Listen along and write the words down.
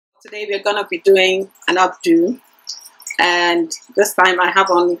Today we're going to be doing an updo, and this time I have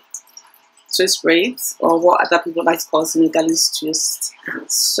on twist braids, or what other people like to call Senegalese twist.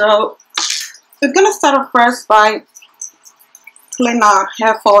 So we're going to start off first by pulling our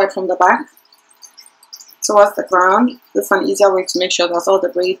hair forward from the back towards the ground. This is an easier way to make sure that all the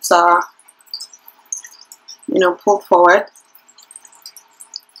braids are, pulled forward.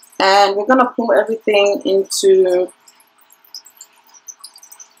 And we're going to pull everything into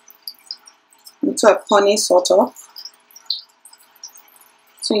a pony, sort of.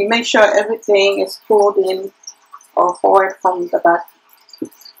 So you make sure everything is pulled in or forward from the back.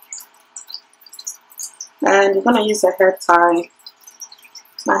 And you're going to use a hair tie.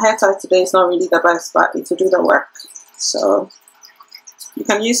 My hair tie today is not really the best, but it will do the work. So you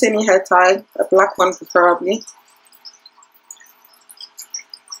can use any hair tie, a black one preferably.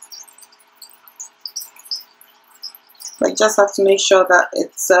 But you just have to make sure that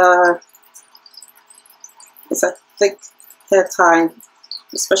it's a thick hair tie,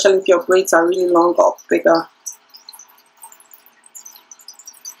 especially if your braids are really long or bigger.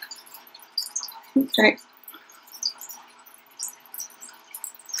 Okay.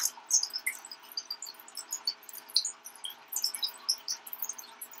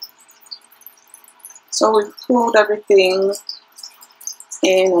 So we've pulled everything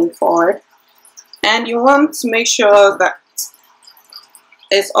in and forward. And you want to make sure that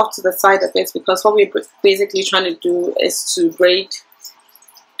it's off to the side a bit, because what we're basically trying to do is to braid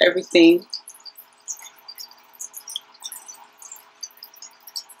everything.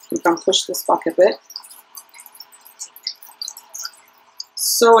 You can push this back a bit.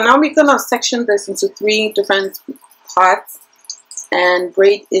 So now we're going to section this into 3 different parts and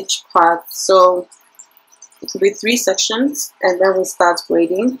braid each part. So it will be 3 sections, and then we start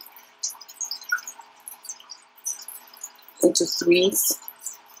braiding into 3s.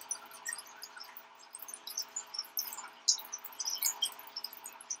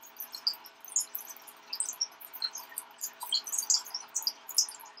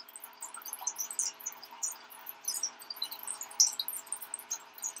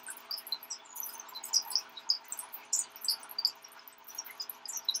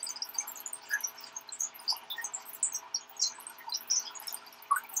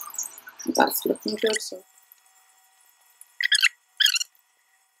 That's looking good. So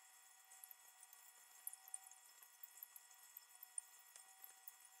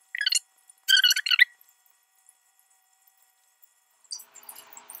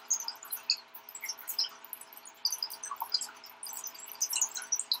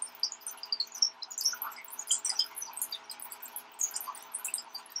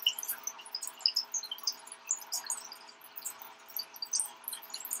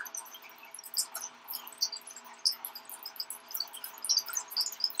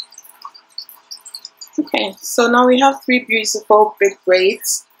okay, so now we have 3 beautiful big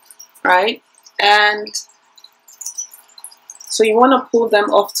braids, right? And so you want to pull them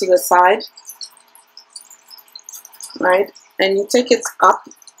off to the side, right? And you take it up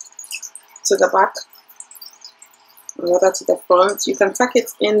to the back, or rather to the front. You can tuck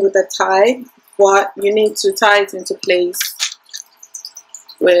it in with a tie, but you need to tie it into place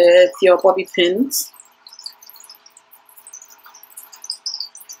with your bobby pins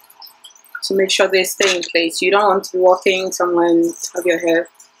to make sure they stay in place. You don't want to be walking somewhere and have your hair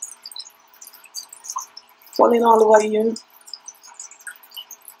falling all over you.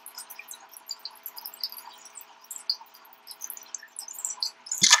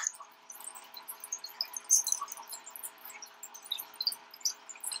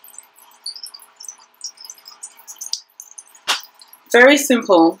 Very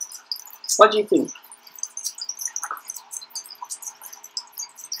simple. What do you think?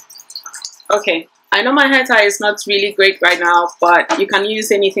 Okay, I know my hair tie is not really great right now, but you can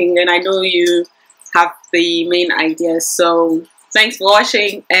use anything, and I know you have the main idea. So thanks for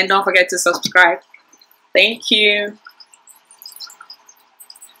watching, and don't forget to subscribe. Thank you.